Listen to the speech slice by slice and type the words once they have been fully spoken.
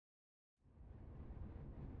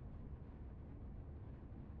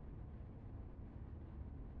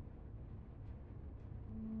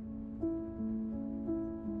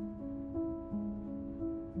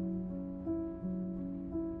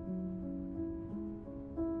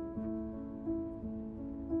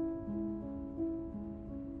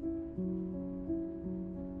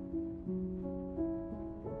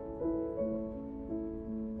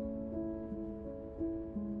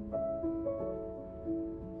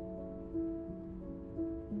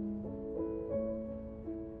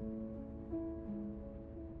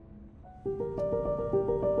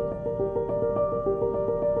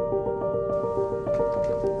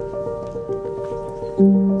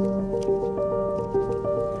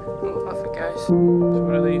So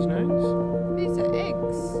what are these notes? These are eggs.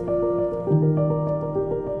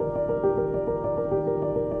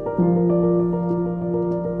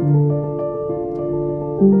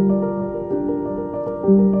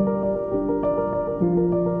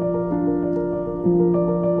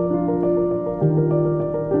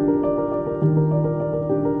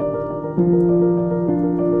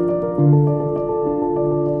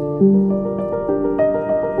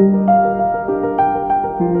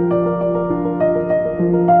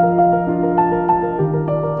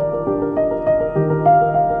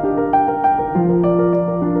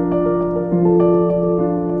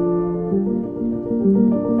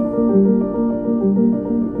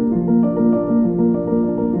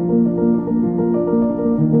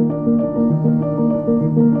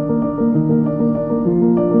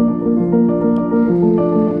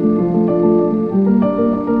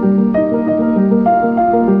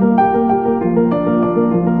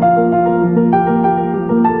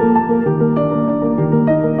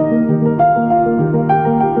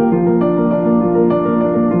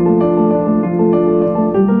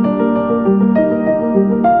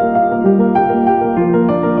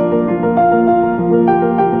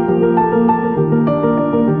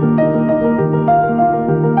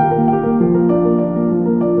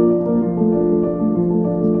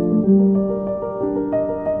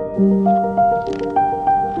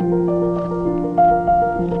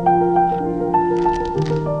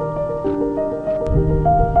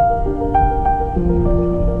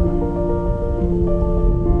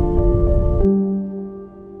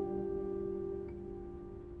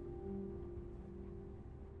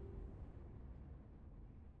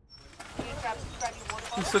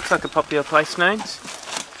 This looks like a popular place, Nodes.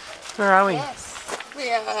 Where are we? Yes, we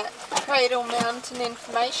are at Cradle Mountain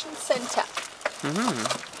Information Centre.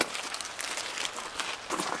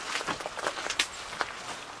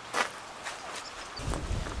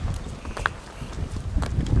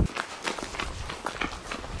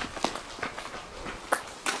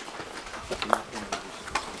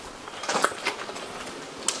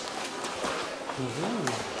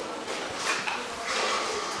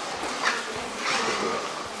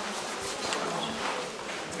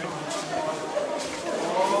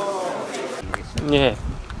 Yeah,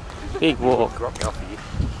 big walk.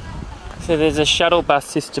 So there's a shuttle bus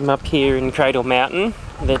system up here in Cradle Mountain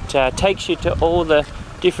that takes you to all the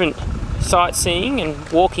different sightseeing and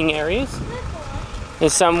walking areas.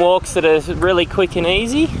 There's some walks that are really quick and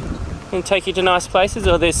easy and take you to nice places,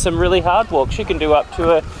 or there's some really hard walks. You can do up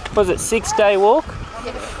to a, was it 6-day walk?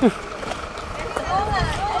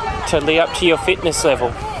 Totally up to your fitness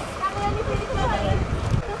level.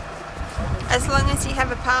 As long as you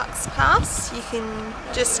have a parks pass, you can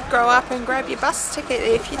just go up and grab your bus ticket.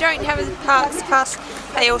 If you don't have a parks pass,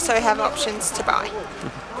 they also have options to buy.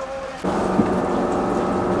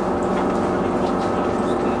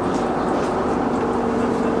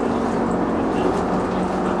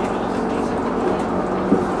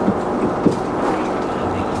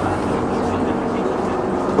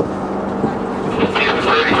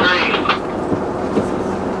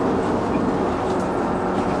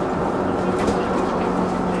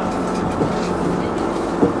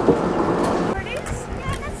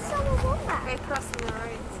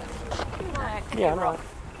 Yeah, right.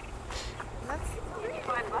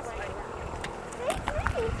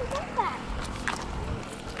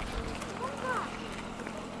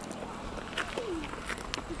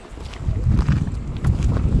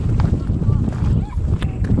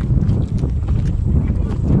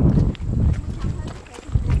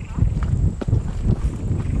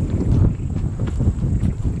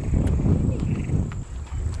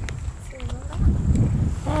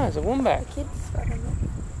 Oh, there's a wombat.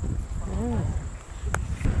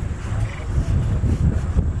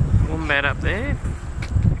 Wombat up there.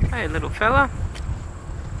 Hey, little fella.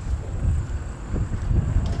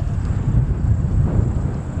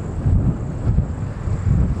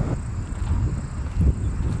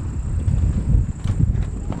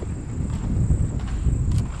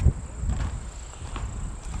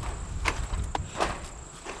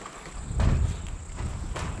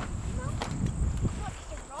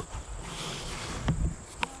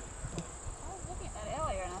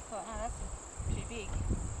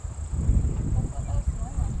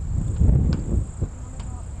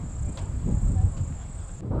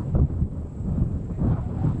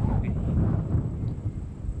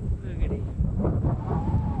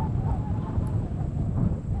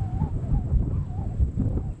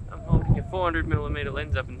 I'm holding a 400mm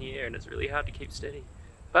lens up in the air and it's really hard to keep steady.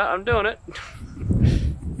 But I'm doing it.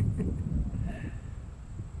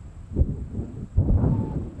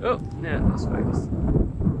 Oh, now let's focus.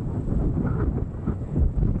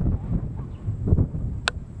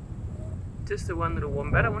 just the one little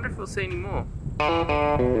wombat. I wonder if we'll see any more.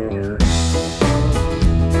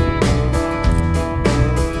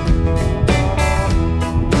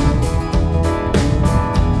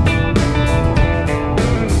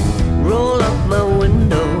 Roll up my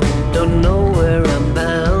window, don't know where I'm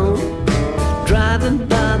bound. Driving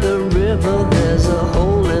by the river, there's a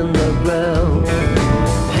hole in the ground.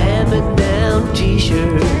 Hand-me-down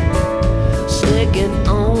t-shirt, sticking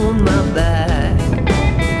on my back.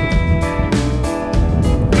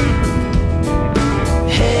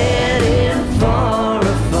 Heading for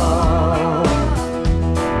a fall.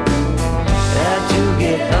 Had to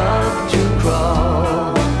get up to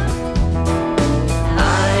crawl. I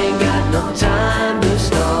ain't got no time to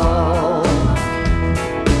stall.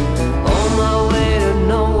 On my way to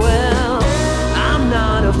nowhere, I'm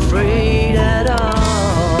not afraid at all.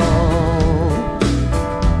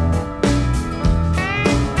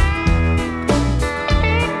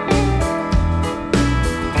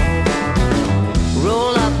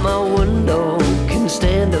 Roll out my window, can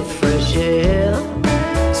stand the fresh air.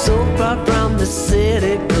 So far from the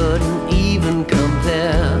city, couldn't even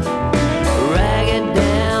compare. Ragged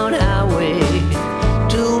down highway,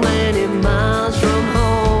 too many miles from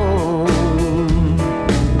home.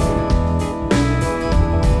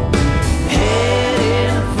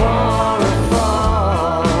 Heading for a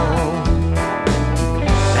fall.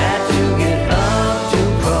 Had to get up to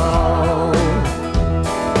crawl.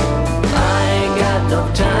 I ain't got no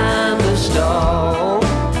time to stall.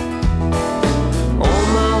 On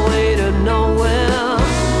my way to nowhere,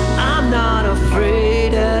 I'm not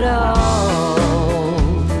afraid at all.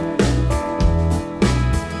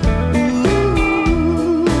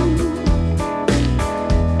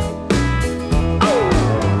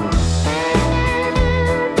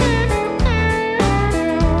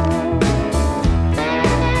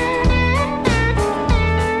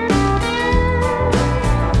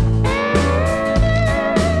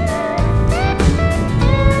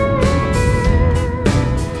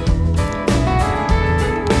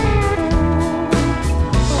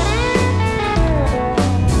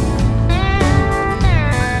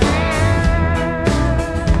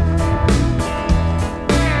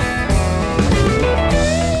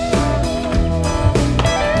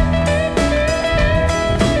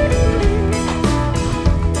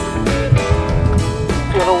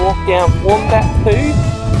 If you want to walk down wombat poo,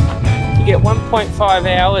 you get 1.5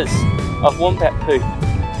 hours of wombat poo.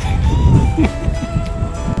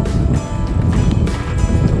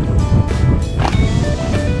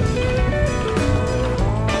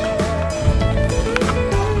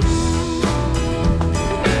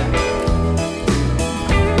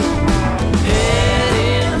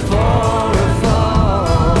 Heading for a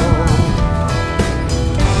fall.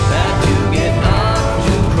 Had to get up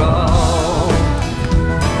to crawl.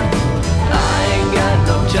 I ain't got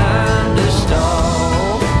no time to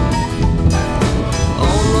stall.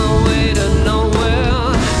 On my way to nowhere,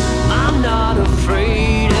 I'm not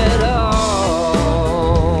afraid at all.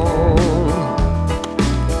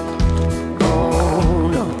 Oh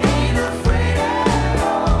no. Ain't afraid at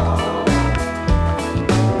all.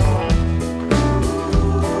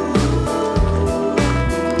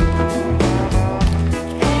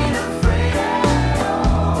 Ain't afraid at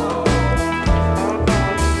all.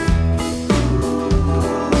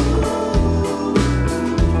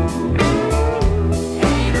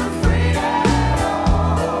 Ain't afraid at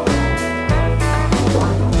all.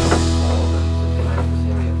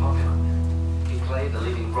 He played a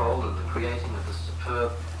leading role in the creating of the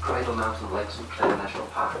superb Cradle Mountain Lakes and Clare National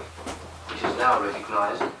Park, which is now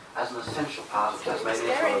recognised as an essential part of Tasmania's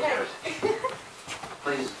world heritage.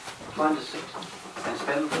 Please find a seat and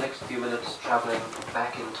spend the next few minutes travelling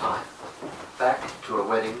back in time, back to a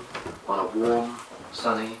wedding on a warm,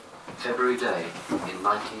 sunny February day in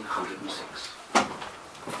 1906.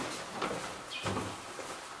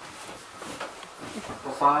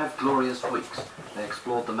 For 5 glorious weeks, they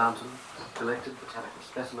explored the mountain, collected botanical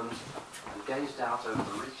specimens, and gazed out over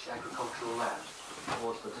the rich agricultural land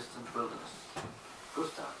towards the distant wilderness.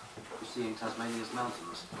 Gustav was seeing Tasmania's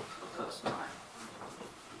mountains for the first time.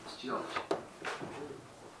 It's geology.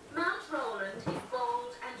 Mount Roland is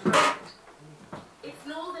bold and rugged, its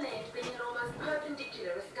northern edge being an almost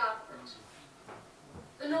perpendicular escarpment.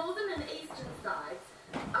 The northern and eastern sides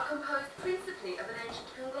are composed principally of an ancient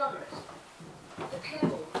conglomerate, the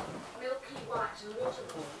pebbles, milky white and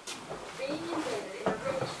waterborne, being embedded in a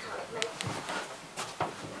reddish-coloured matrix.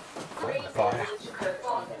 These pebbles occur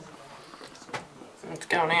fossil. It's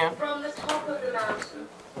going out. From the top of the mountain,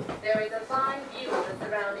 there is a fine view of the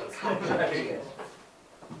surrounding cultural material,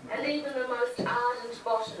 and even the most ardent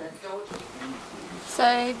botanist or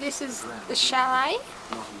So this is the chalet,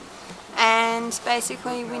 and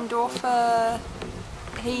basically Windorfer,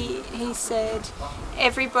 he said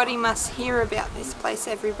everybody must hear about this place,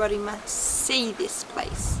 everybody must see this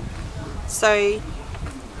place. So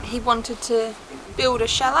he wanted to build a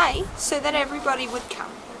chalet so that everybody would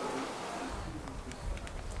come.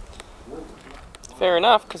 Fair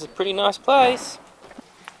enough, because it's a pretty nice place.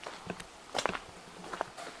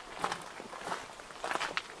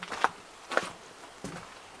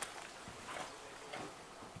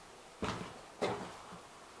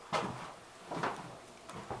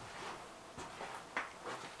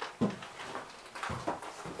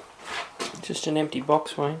 Just an empty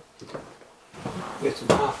box, Wayne. It's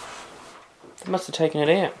enough. They must have taken it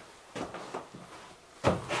out.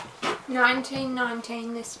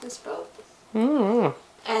 1919 this was built. Mm.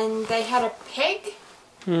 And they had a peg,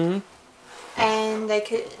 and they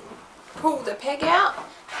could pull the peg out,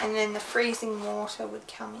 and then the freezing water would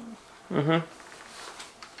come in.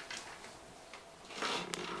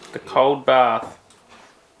 The cold bath.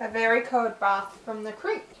 A very cold bath from the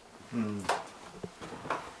creek.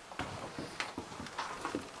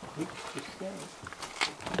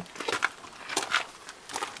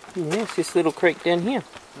 Yes, this little creek down here.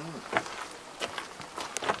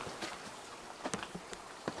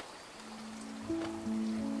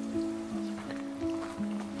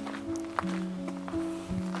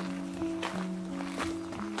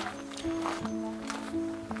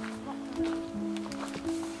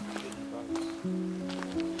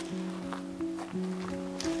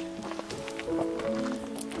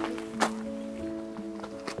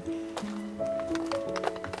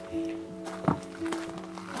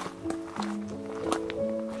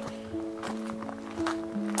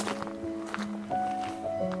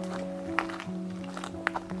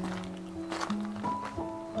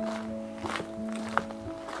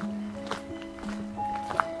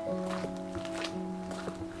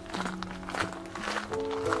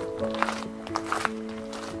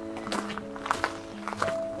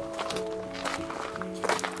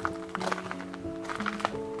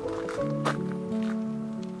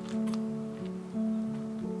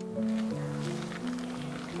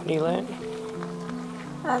 What do you learn?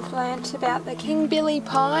 I've learnt about the King Billy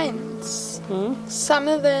pines. Some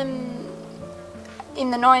of them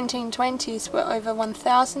in the 1920s were over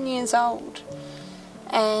 1,000 years old,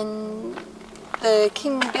 and the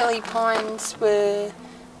King Billy pines were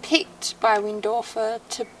picked by Windorfer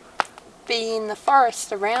to be in the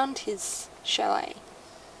forest around his chalet.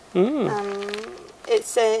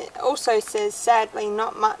 It also says, sadly,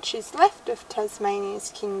 not much is left of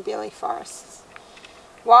Tasmania's King Billy forests.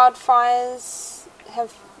 Wildfires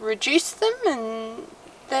have reduced them, and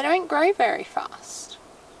they don't grow very fast.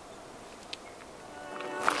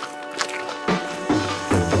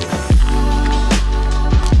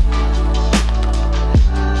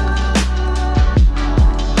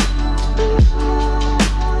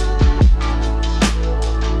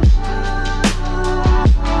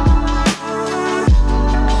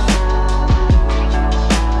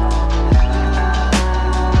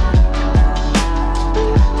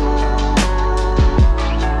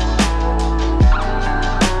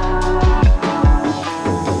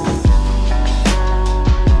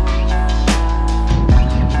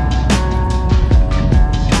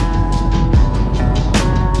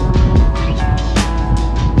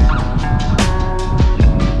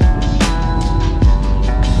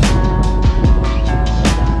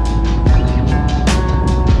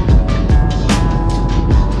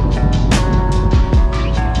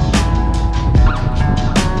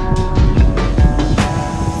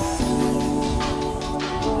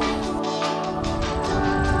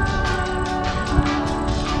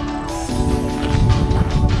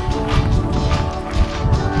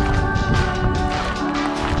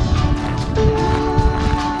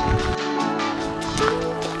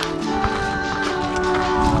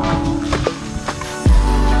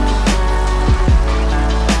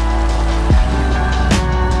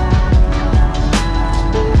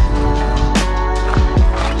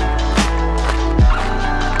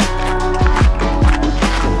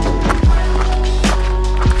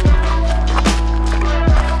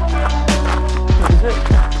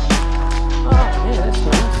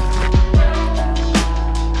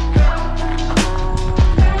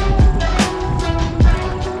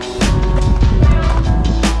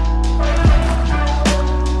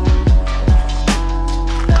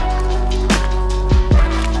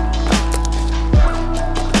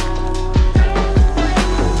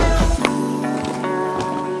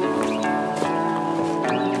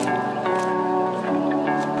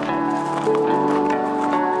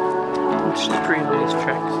 Just pretty nice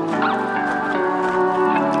tracks.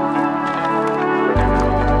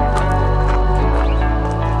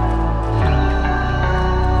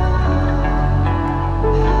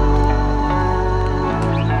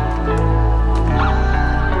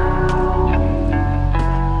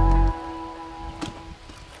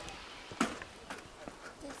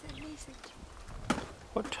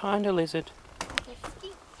 kind of lizard?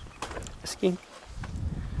 A skink.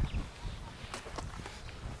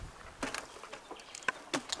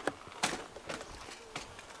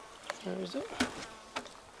 Where is it?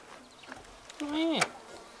 Oh yeah.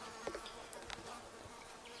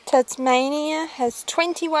 Tasmania has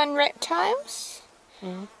 21 reptiles,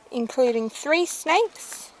 including 3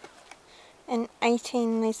 snakes and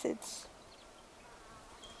 18 lizards.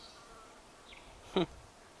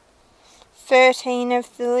 13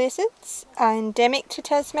 of the lizards are endemic to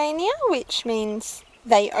Tasmania, which means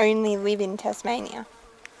they only live in Tasmania.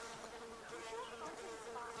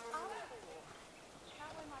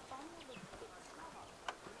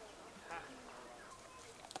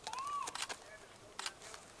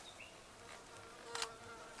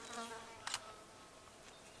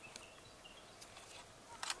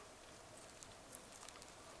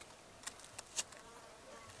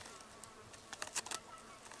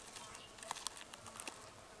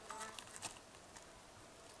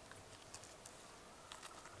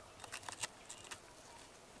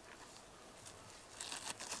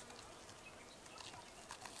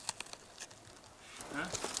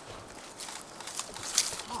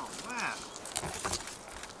 Oh, wow.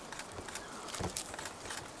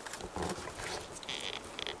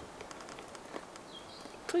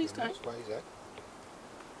 Please don't. Which way is that?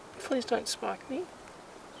 Please don't spike me.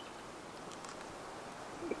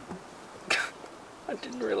 I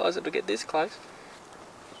didn't realise it would get this close.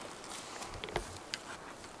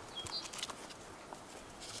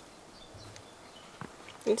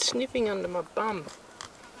 It's sniffing under my bum.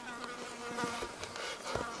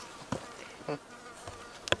 Oh,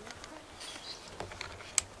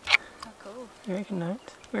 cool. You reckon, Nate?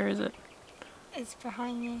 Where is it? It's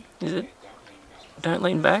behind you. Is it? Don't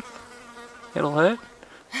lean back. It'll hurt.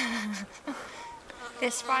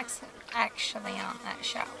 Their spikes actually aren't that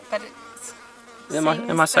sharp, but it's Am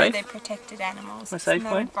I safe? they're protected animals. Am I safe, It's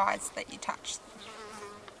not Wayne? advised that you touch them.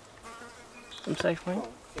 I'm safe, Wayne. Oh,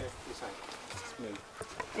 yeah, you're safe. Smooth.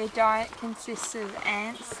 Their diet consists of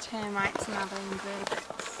ants, termites and other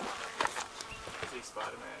invertebrates. See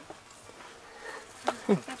Spider-Man.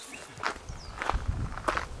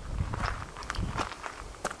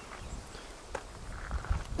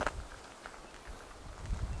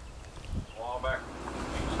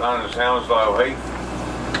 Known as Hounslow Heath,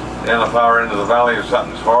 down the far end of the valley of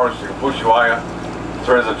Sutton's Forest. You can push your way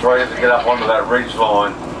through the trees and get up onto that ridge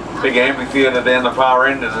line. Big amphitheatre down the far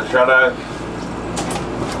end in the shadow.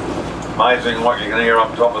 Amazing what you can hear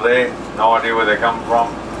up top of there. No idea where they're coming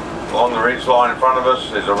from. Along the ridge line in front of us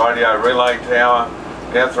there's a radio relay tower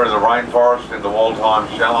down through the rainforest into Waldheim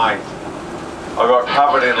Chalet. I got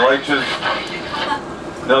covered in leeches,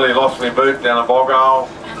 nearly lost my boot down a bog hole.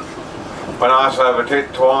 Went arse over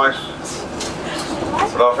tit twice,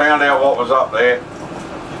 but I found out what was up there.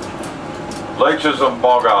 Leeches and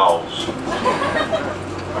bog holes.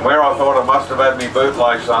 And where I thought I must have had my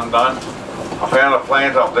bootlace undone, I found a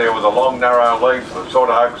plant up there with a long narrow leaf that sort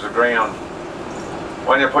of hugs the ground.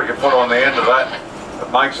 When you put your foot on the end of that,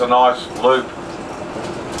 it makes a nice loop.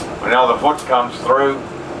 When the other foot comes through,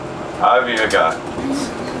 over you go.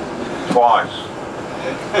 Twice.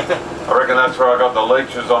 I reckon that's where I got the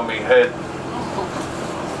leeches on my head.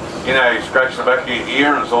 You know, you scratch the back of your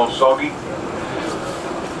ear and it's all soggy.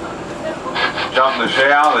 Jump in the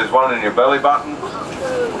shower, there's one in your belly button.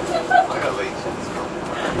 I got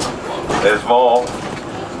leeches. There's more.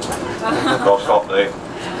 I'll stop there.